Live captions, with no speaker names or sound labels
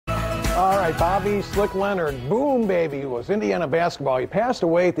All right, Bobby Slick Leonard, boom baby, was Indiana basketball. He passed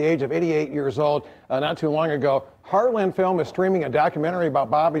away at the age of 88 years old not too long ago. Heartland Film is streaming a documentary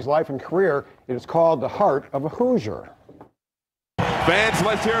about Bobby's life and career. It is called The Heart of a Hoosier. Fans,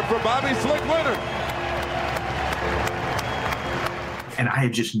 let's hear it for Bobby Slick Leonard. And I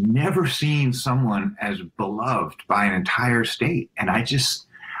had just never seen someone as beloved by an entire state. And I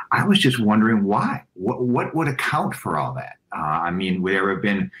was just wondering why. What would account for all that? I mean, there have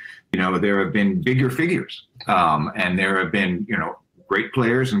been bigger figures, and there have been, great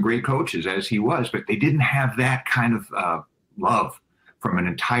players and great coaches as he was, but they didn't have that kind of love from an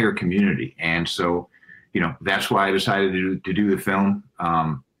entire community. And so, that's why I decided to do the film.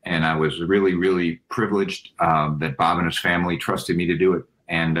 And I was really, really privileged that Bob and his family trusted me to do it.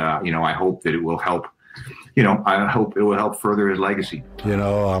 And, I hope that it will help. I hope it will help further his legacy.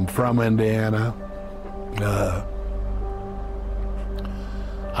 I'm from Indiana.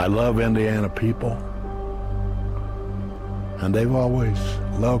 I love Indiana people, and they've always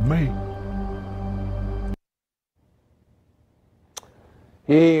loved me.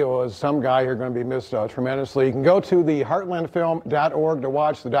 He was some guy who's going to be missed tremendously. You can go to the heartlandfilm.org to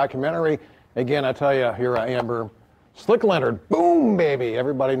watch the documentary. Again, I tell you, here I Amber Slick Leonard, boom, baby.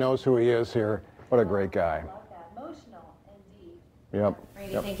 Everybody knows who he is here. What a great guy. Emotional indeed. Yep.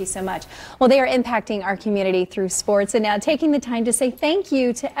 Brady, thank you so much. Well, they are impacting our community through sports and now taking the time to say thank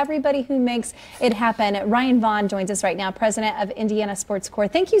you to everybody who makes it happen. Ryan Vaughn joins us right now, president of Indiana Sports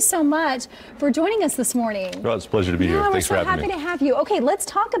Corp. Thank you so much for joining us this morning. Well, it's a pleasure to be here. Thanks for having me. We're so happy to have you. Okay, let's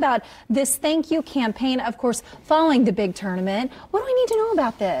talk about this thank you campaign, of course, following the big tournament. What do we need to know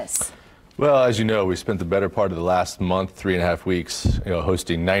about this? Well, as you know, we spent the better part of the last month, 3.5 weeks,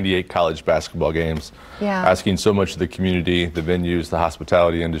 hosting 98 college basketball games, asking so much of the community, the venues, the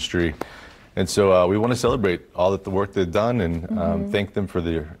hospitality industry. And so we want to celebrate all the work they've done and thank them for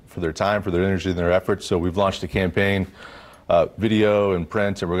their time, for their energy and their efforts. So we've launched a campaign, video and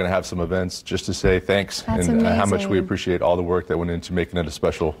print, and we're going to have some events just to say thanks and how much we appreciate all the work that went into making it a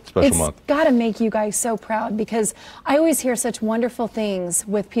special month. It's got to make you guys so proud, because I always hear such wonderful things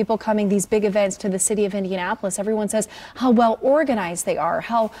with people coming these big events to the city of Indianapolis. Everyone says how well organized they are,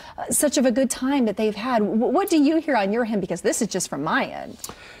 how such of a good time that they've had. What do you hear on your end? Because this is just from my end.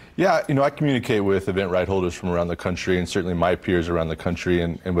 Yeah, I communicate with event right holders from around the country, and certainly my peers around the country,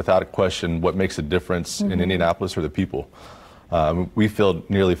 and without a question, what makes a difference in Indianapolis are the people. We filled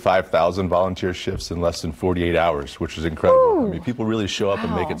nearly 5,000 volunteer shifts in less than 48 hours, which is incredible. Ooh. I mean, people really show up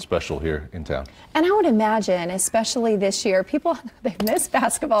and make it special here in town. And I would imagine, especially this year, people, they miss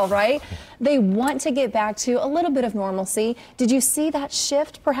basketball, right? They want to get back to a little bit of normalcy. Did you see that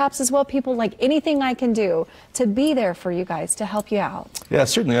shift perhaps as well? People like, anything I can do to be there for you guys, to help you out. Yeah,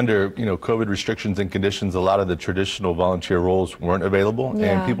 certainly under, COVID restrictions and conditions, a lot of the traditional volunteer roles weren't available,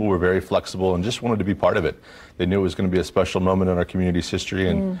 and people were very flexible and just wanted to be part of it. They knew it was going to be a special moment in our community's history,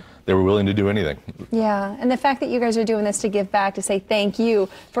 and they were willing to do anything. Yeah, and the fact that you guys are doing this to give back, to say thank you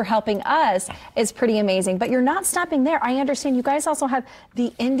for helping us, is pretty amazing. But you're not stopping there. I understand you guys also have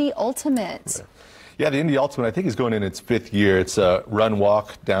the Indy Ultimate. Yeah, the Indy Ultimate, I think, is going in its 5th year. It's a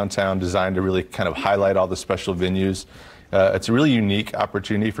run-walk downtown designed to really kind of highlight all the special venues. It's a really unique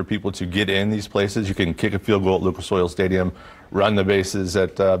opportunity for people to get in these places. You can kick a field goal at Lucas Oil Stadium, run the bases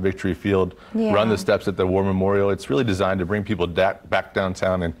at Victory Field, run the steps at the War Memorial. It's really designed to bring people back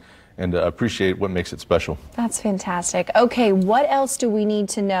downtown and appreciate what makes it special. That's fantastic. Okay, what else do we need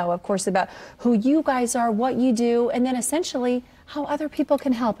to know, of course, about who you guys are, what you do, and then essentially how other people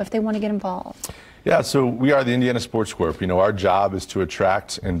can help if they want to get involved? Yeah, so we are the Indiana Sports Corp. Our job is to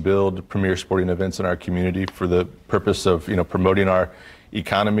attract and build premier sporting events in our community for the purpose of, promoting our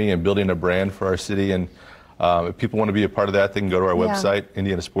economy and building a brand for our city. And if people want to be a part of that, they can go to our website,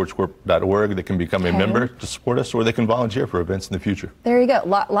 indianasportscorp.org. They can become a member to support us, or they can volunteer for events in the future. There you go.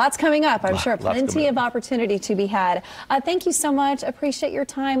 Lots coming up, I'm sure. Plenty of opportunity to be had. Thank you so much. Appreciate your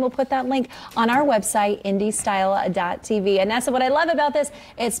time. We'll put that link on our website, indystyle.tv. And that's what I love about this.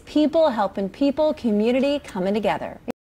 It's people helping people, community coming together.